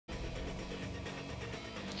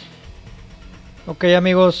Ok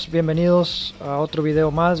amigos, bienvenidos a otro video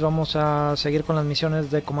más. Vamos a seguir con las misiones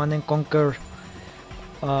de Command and Conquer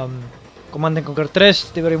Command and Conquer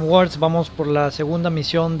 3 Tiberium Wars. Vamos por la segunda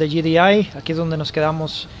misión de GDI. Aquí es donde nos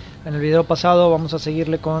quedamos en el video pasado. Vamos a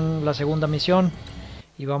seguirle con la segunda misión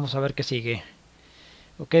y vamos a ver qué sigue.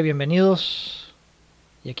 Ok, bienvenidos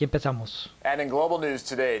y aquí empezamos. And in global news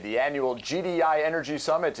today, the annual GDI Energy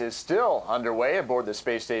Summit is still underway aboard the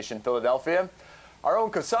space station Philadelphia. Our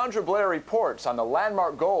own Cassandra Blair reports on the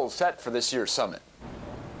landmark goals set for this year's summit.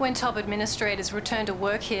 When top administrators return to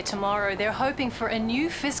work here tomorrow, they're hoping for a new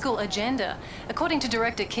fiscal agenda. According to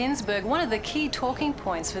Director Kinsberg, one of the key talking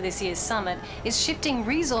points for this year's summit is shifting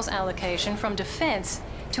resource allocation from defense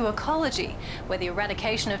to ecology, where the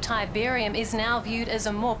eradication of Tiberium is now viewed as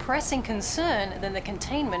a more pressing concern than the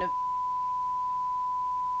containment of...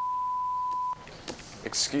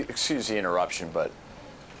 Excuse the interruption, but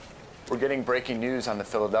we're getting breaking news on the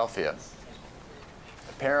Philadelphia.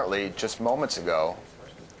 Apparently, just moments ago,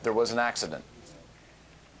 there was an accident.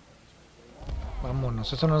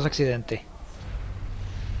 Vámonos, eso no es accidente.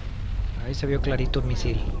 Ahí se vio clarito el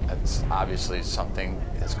misil. That's obviously something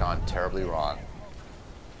has gone terribly wrong.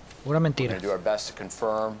 Pura We're mentira. going to do our best to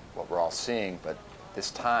confirm what we're all seeing, but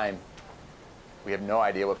this time, we have no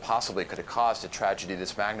idea what possibly could have caused a tragedy of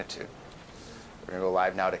this magnitude. We're going to go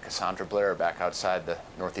live now to Cassandra Blair back outside the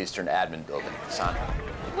Northeastern Admin Building. Cassandra.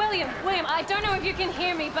 William, I don't know if you can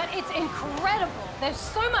hear me, but it's incredible. There's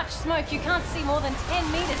so much smoke you can't see more than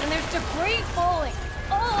 10 meters, and there's debris falling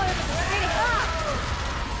all over the city.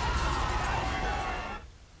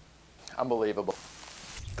 Unbelievable.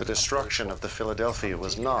 The destruction of the Philadelphia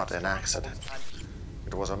was not an accident.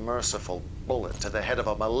 It was a merciful bullet to the head of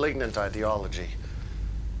a malignant ideology.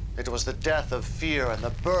 It was the death of fear and the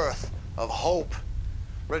birth of hope.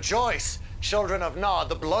 Rejoice, children of Nod,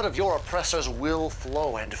 the blood of your oppressors will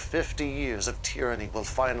flow, and 50 years of tyranny will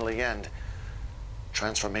finally end.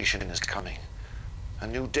 Transformation is coming. A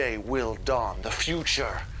new day will dawn. The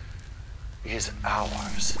future is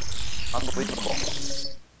ours. Unbelievable.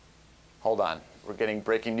 Hold on. We're getting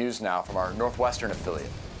breaking news now from our Northwestern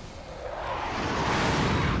affiliate.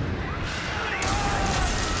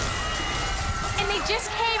 And they just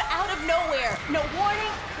came out of nowhere. No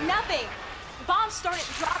warning, nothing. Bombs started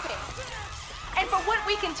dropping. And from what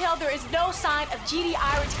we can tell, there is no sign of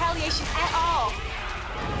GDI retaliation at all.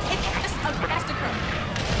 It's just a massacre.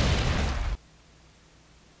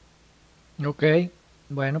 Ok,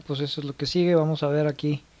 bueno, pues eso es lo que sigue. Vamos a ver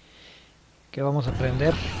aquí qué vamos a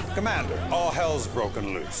aprender. Commander, all hell's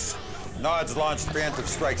broken loose. Nod's launched preemptive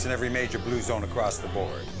strikes in every major blue zone across the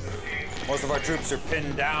board. Most of our troops are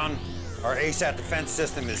pinned down. Our ASAT defense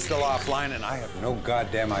system is still offline, and I have no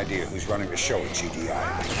goddamn idea who's running the show at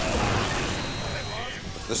GDI.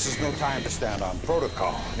 This is no time to stand on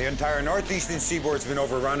protocol. The entire northeastern seaboard's been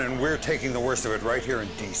overrun, and we're taking the worst of it right here in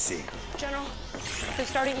D.C. General, they're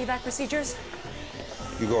starting evac procedures.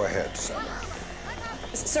 You go ahead, Sandra.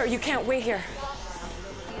 Sir, you can't wait here.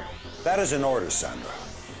 That is an order, Sandra.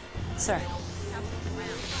 Sir.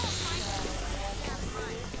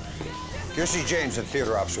 Kiersey James and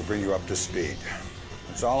Theater Ops will bring you up to speed.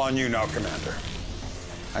 It's all on you now, Commander.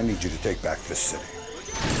 I need you to take back this city.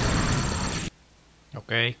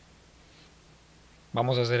 Ok.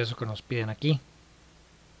 Vamos a hacer eso que nos piden aquí.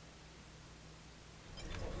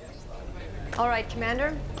 All right,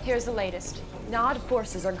 Commander, here's the latest. Nod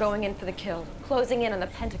forces are going in for the kill, closing in on the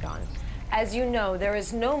Pentagon. As you know, there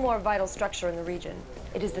is no more vital structure in the region.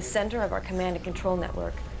 It is the center of our command and control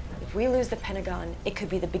network. If we lose the Pentagon, it could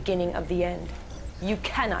be the beginning of the end. You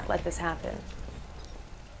cannot let this happen.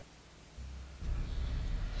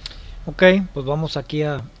 Ok, pues vamos aquí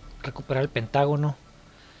a recuperar el Pentágono.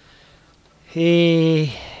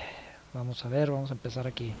 Y vamos a ver, vamos a empezar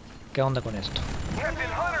aquí. ¿Qué onda con esto?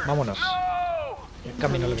 Vámonos. El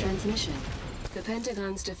camino al bien. Transmission. The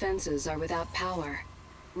Pentagon's defenses are without power.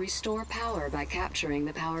 Restore power by capturing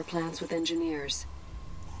the power plants with engineers.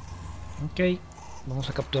 Ok, vamos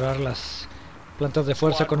a capturar las plantas de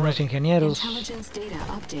fuerza con unos ingenieros.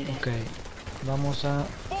 Ok, vamos a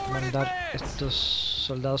mandar estos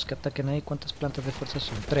soldados que ataquen ahí. ¿Cuántas plantas de fuerza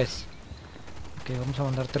son? 3. Ok, vamos a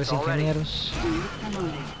mandar 3 ingenieros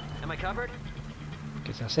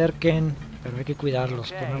que se acerquen, pero hay que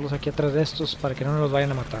cuidarlos, ponerlos aquí atrás de estos para que no nos los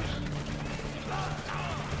vayan a matar.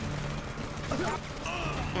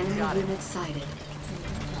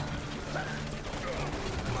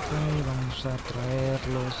 Ok, vamos a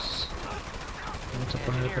traerlos. Vamos a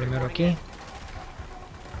poner el primero aquí, el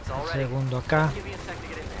segundo acá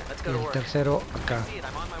y el tercero acá.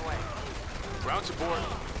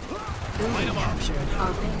 Building captured.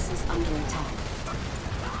 Our base is under attack.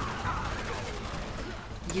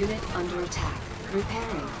 Unit under attack.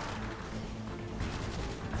 Repairing.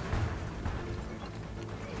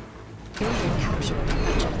 Building captured.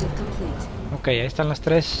 Objective complete. Ok, ahí están las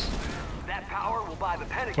tres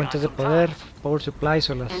fuentes de poder, power supplies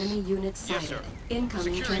o las, Enemy unit sighted.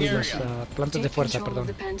 Incoming sí, las transmission. plantas de Take fuerza, control of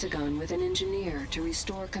perdón. the Pentagon with an engineer to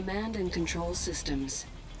restore command and control systems.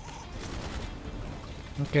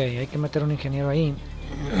 Ok, hay que meter un ingeniero ahí.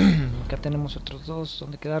 Acá tenemos otros dos.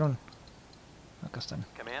 ¿Dónde quedaron? Acá están.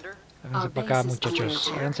 Háganse para acá,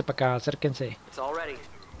 muchachos. Háganse para acá, acérquense.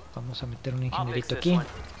 Vamos a meter un ingenierito aquí. Y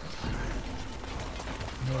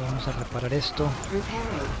vamos a reparar esto.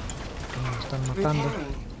 Que nos están matando.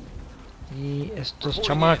 Y estos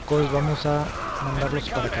chamacos vamos a mandarlos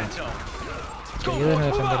para acá. Que ayuden a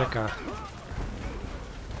defender acá.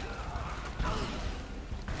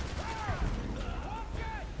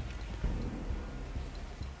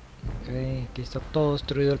 Ok, aquí está todo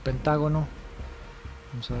destruido el pentágono.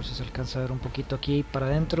 Vamos a ver si se alcanza a ver un poquito aquí para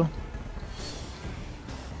adentro.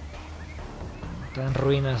 Está en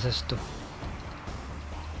ruinas esto.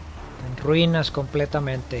 En ruinas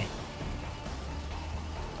completamente.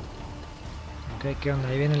 Ok, ¿qué onda?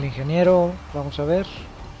 Ahí viene el ingeniero. Vamos a ver.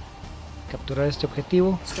 Capturar este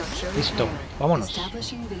objetivo. Listo, vámonos.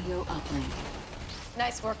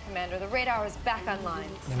 Nice work, Commander. The radar is back online.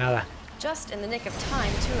 De nada. Just in the nick of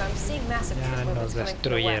time, too. I'm seeing massive Ya troop nos movements coming from the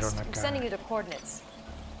destruyeron west. I'm acá. sending you the coordinates.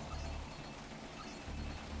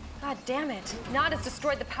 God damn it. Nod has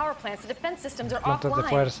destroyed the power plants. The defense systems are Plantas de offline.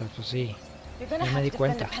 fuerza, pues sí. You're gonna Ya have me to di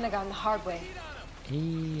defend the cuenta. Pentagon the hard way.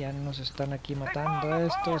 Y ya nos están aquí matando a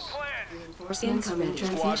estos. Incoming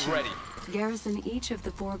transmission. Garrison each of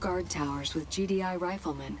the 4 guard towers with GDI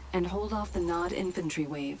riflemen and hold off the Nod infantry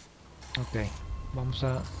wave. Ok, vamos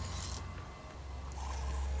a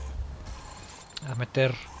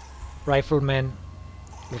meter riflemen,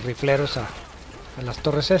 los rifleros a las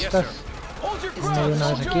torres estas. Uno de una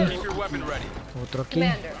vez aquí, otro aquí,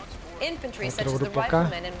 Commander, infantry such otro as the grupo acá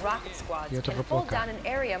riflemen and rocket squads y otro can grupo hold acá. down an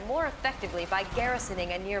area more effectively by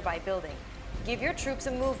garrisoning a nearby building. Give your troops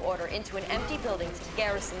a move order into an empty building to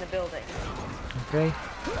garrison the building. Ok,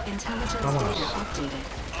 Intelligence Vámonos. data updated.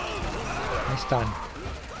 ahí están.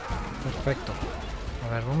 Perfecto. A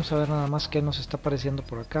ver, vamos a ver nada más qué nos está apareciendo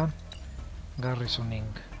por acá. Garrisoning.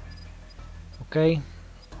 Ok.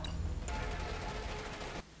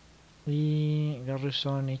 Y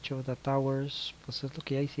Garrison, each of the towers. Pues es lo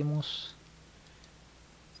que ya hicimos.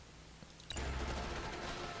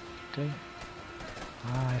 Ok.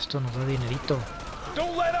 Ah, esto nos da dinerito.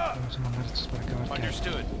 Vamos a mandar estos para acá a ver qué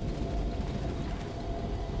hay.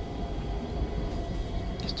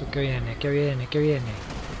 ¿Esto qué viene? ¿Qué viene? ¿Qué viene?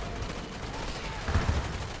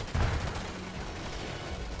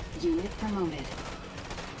 Unit promoted.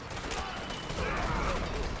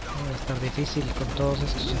 Va a estar difícil con todos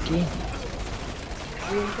estos aquí.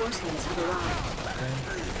 Reinforcements have arrived. Ok.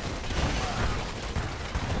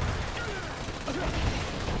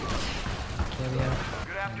 Aquí había...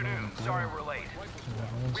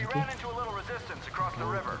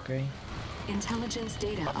 Ok, Intelligence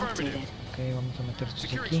data updated. ok, vamos a meter estos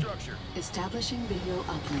aquí. Establishing video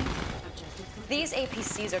uplink. These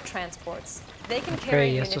APCs are transports. They can carry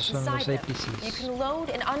Ok, units estos son los inside them. APCs. You can load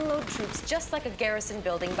and unload troops just like a garrison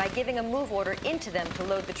building by giving a move order into them to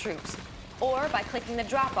load the troops, or by clicking the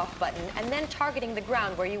drop-off button and then targeting the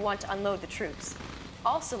ground where you want to unload the troops.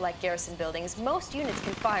 Also, like garrison buildings, most units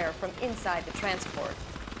can fire from inside the transport.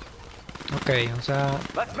 Ok, o sea,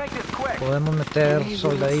 podemos meter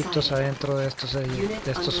soldaditos adentro de estos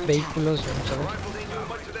vehículos. Vamos a ver.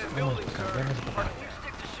 Vamos para acá, vénganse para acá.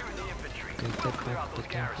 Ok, take back the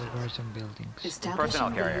temple garrison buildings. Establishing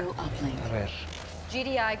video uplink. A ver.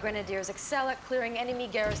 GDI grenadiers excel at clearing enemy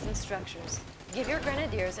garrison structures. Give your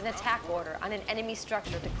grenadiers an attack order on an enemy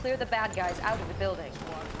structure to clear the bad guys out of the building.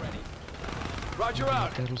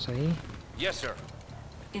 Meterlos ahí. Yes, sir.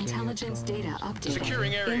 Intelligence data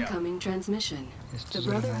updated. Incoming transmission. The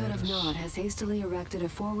Brotherhood of Nod has hastily erected a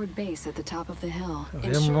forward base at the top of the hill.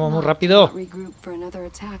 Ensure vamos Nod rápido. cannot regroup for another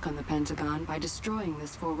attack on the Pentagon by destroying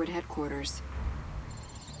this forward headquarters.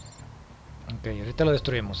 Ok, ahorita lo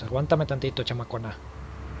destruimos. Aguántame tantito, chamacona.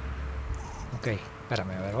 Ok,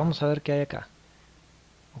 espérame, a ver, vamos a ver qué hay acá.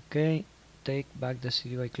 Ok, take back the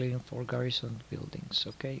city by clearing 4 garrison buildings.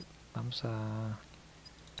 Ok, vamos a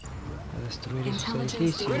destruir esos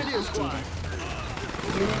Intelligence edificios. data updated.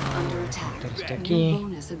 Unit under Meter attack. esto New aquí.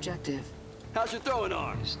 bonus objective.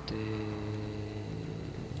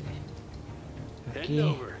 Aquí. Y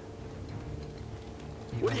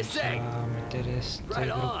vamos a meter este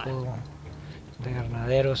grupo de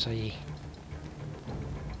granaderos allí.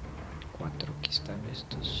 4, aquí están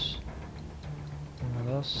estos. 1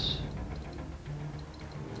 1, 2,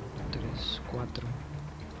 3, 4.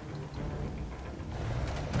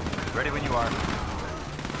 Ready when you are.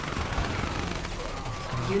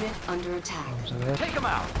 Unit under attack. Vamos a ver. Take him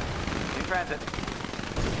out. In transit.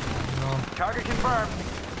 No. Target confirmed.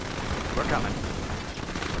 We're coming.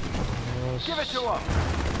 2, Give it to him.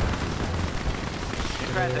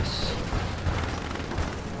 In transit.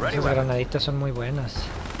 3. Ready Esas weapon. granaditas son muy buenas.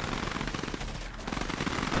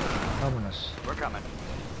 Vámonos. We're coming.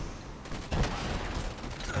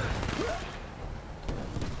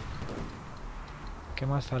 ¿Qué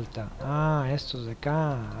más falta? Ah, estos de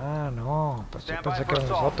acá. Ah, no. Pues yo pensé que eran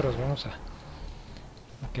nosotros. Vamos a...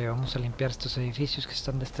 Ok, vamos a limpiar estos edificios que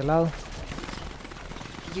están de este lado.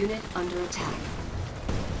 Unit under attack.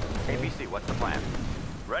 ABC, what's the plan?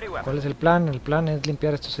 Ready weapon. ¿Cuál es el plan? El plan es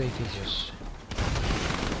limpiar estos edificios.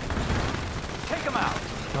 Take him out.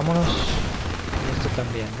 Vámonos. Y este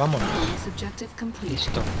también. Vámonos. Bonus objective complete.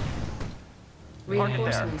 Listo.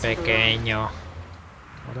 Reinforcements have arrived. Pequeño.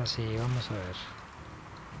 Ahora sí, vamos a ver.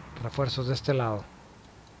 Refuerzos de este lado.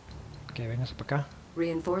 Ok, vengas para acá.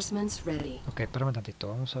 Reinforcements ready. Ok, espérame tantito.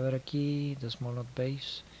 Vamos a ver aquí. The small node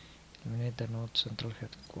base. Eliminate the node central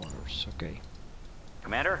headquarters. Ok.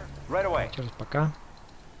 Commander, right away. Échalos para acá.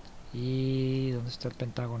 Y... ¿dónde está el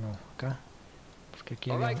pentágono? Acá. Porque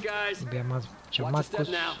aquí había más chamacos.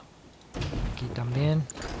 Aquí también.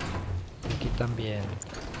 Y aquí también.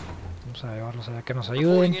 Vamos a llevarlos allá que nos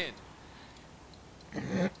ayuden.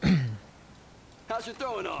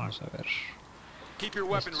 Vamos a ver.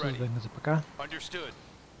 Estos, vénganse para acá.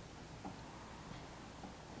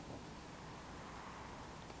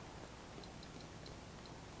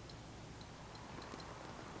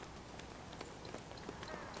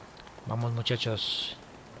 Vamos muchachos.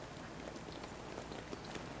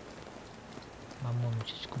 Vamos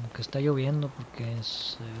muchachos. Como que está lloviendo porque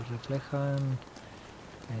se reflejan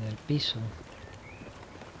en el piso.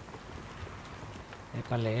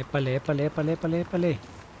 Épale, épale, épale, épale, épale, épale.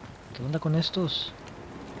 ¿Qué onda con estos?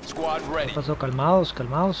 ¿Qué pasó? Calmados,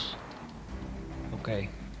 calmados. Ok.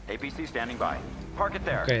 APC standing by. Park it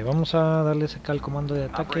there. Ok, vamos a darles acá el comando de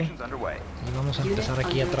ataque. Operations underway. Y vamos a empezar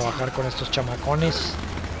aquí a trabajar con estos chamacones.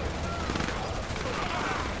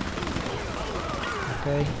 Ok.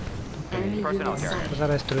 Enemy Personnel unit carrier. sighted. Empezar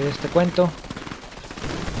a destruir este cuento.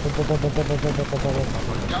 Pum, pum, pum, pum, pum, pum, pum, pum, pum, pum,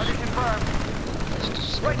 pum. Target confirmed.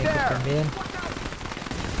 Estos Right canicos there. también.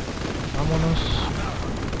 Vámonos.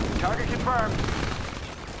 Target confirmed.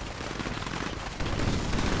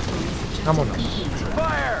 Bonus objective Vámonos. complete.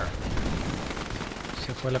 Fire.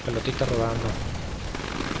 Se fue la pelotita rodando.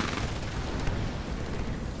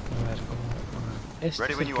 A ver, ¿cómo? Este es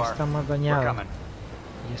Ready el when you que are. está más We're dañado. coming.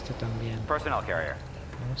 Y este también. Personnel carrier.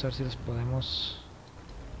 Vamos a ver si los podemos...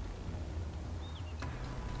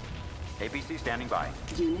 APC standing by.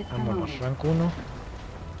 Unit Vámonos, promoted. rank 1.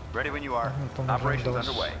 Ready when you are. Me pongo rank Operations 2.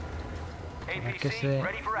 underway. Para que APC se...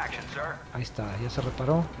 ready for action, sir. Ahí está, ya se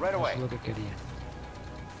reparó. Right Eso away. es lo que quería.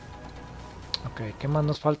 Ok, ¿qué más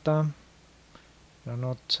nos falta? La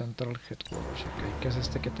Node Central Headquarters. Ok, ¿qué es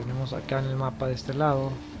este que tenemos acá en el mapa de este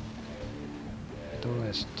lado? Todo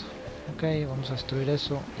esto. Ok, vamos a destruir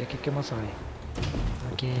eso. ¿Y aquí qué más hay?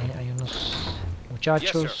 Aquí hay unos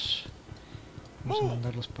muchachos. Vamos a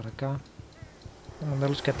mandarlos para acá. Vamos a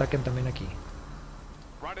mandarlos que ataquen también aquí.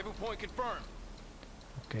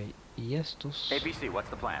 Ok, y estos... APC, what's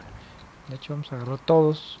the plan? De hecho vamos a agarrar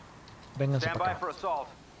todos. Vénganse Stand para by acá. for assault.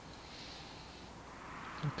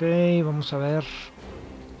 Ok, vamos a ver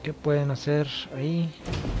qué pueden hacer ahí.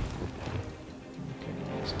 Ok,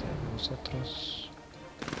 nosotros.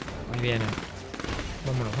 Ahí vienen.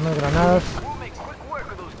 Vámonos, unas granadas. We'll make quick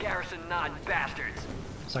work of those garrison nod bastards.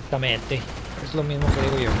 Exactamente, es lo mismo que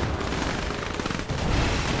digo yo.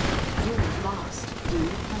 Unit lost.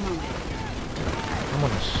 Unit promoted.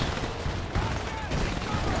 Vámonos.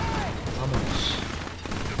 Vámonos.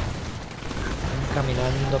 Van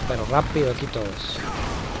caminando pero rápido aquí todos.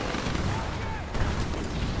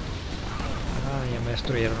 Ah, ya me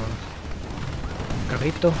destruyeron un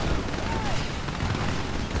carrito.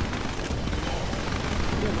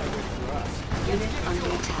 Unit under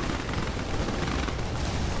attack.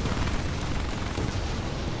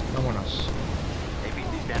 Vámonos.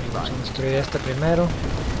 APC standing Vamos by. a destruir este primero.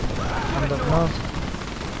 No.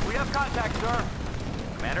 We have contact, sir.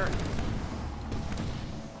 Commander.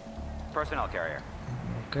 Personnel carrier.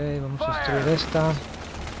 Ok, vamos a destruir esta.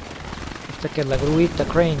 Esta que es la gruita,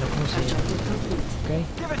 crane, ¿o cómo se llama? Objective complete. Ok,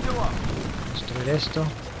 Give it to him. destruir esto.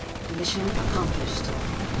 Mission accomplished.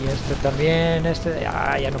 Y este también, este...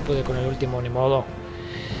 Ah, ya no pude con el último, ni modo.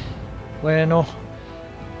 Bueno.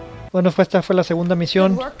 Bueno, esta fue la segunda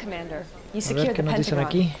misión. Good work, Commander. You A secured ver qué the nos dicen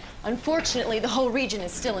Pentagon. aquí. Unfortunately, the whole region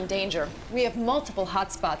is still in danger. We have multiple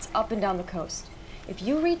hotspots up and down the coast. If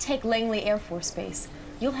you retake Langley Air Force Base,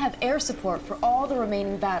 you'll have air support for all the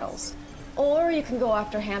remaining battles. Or you can go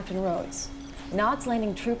after Hampton Roads. Nod's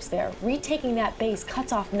landing troops there. Retaking that base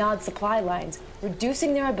cuts off Nod's supply lines,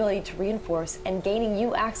 reducing their ability to reinforce and gaining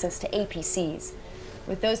you access to APCs.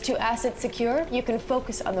 With those two assets secure, you can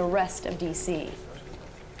focus on the rest of DC.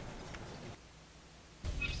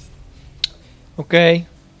 Ok,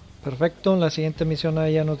 perfecto. La siguiente misión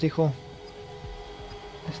ahí ya nos dijo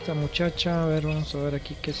esta muchacha. A ver, vamos a ver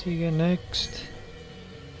aquí qué sigue. Next.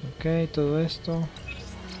 Ok, todo esto.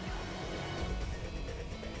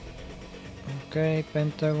 Ok,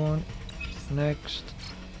 Pentagon. Next.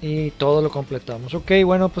 Y todo lo completamos. Ok,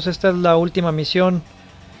 bueno, pues esta es la última misión.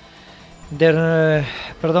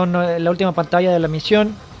 Perdón, la última pantalla de la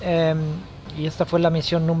misión. Y esta fue la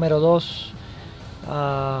misión número 2.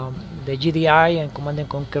 De GDI en Command &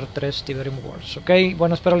 Conquer 3 Tiberium Wars. Ok,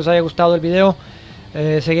 bueno, espero les haya gustado el video.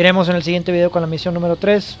 Seguiremos en el siguiente video con la misión número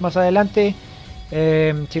 3 más adelante.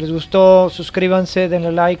 Si les gustó, suscríbanse,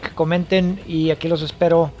 denle like, comenten y aquí los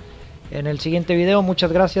espero en el siguiente video.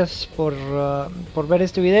 Muchas gracias por ver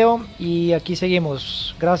este video y aquí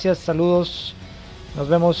seguimos. Gracias, saludos, nos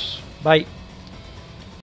vemos, bye.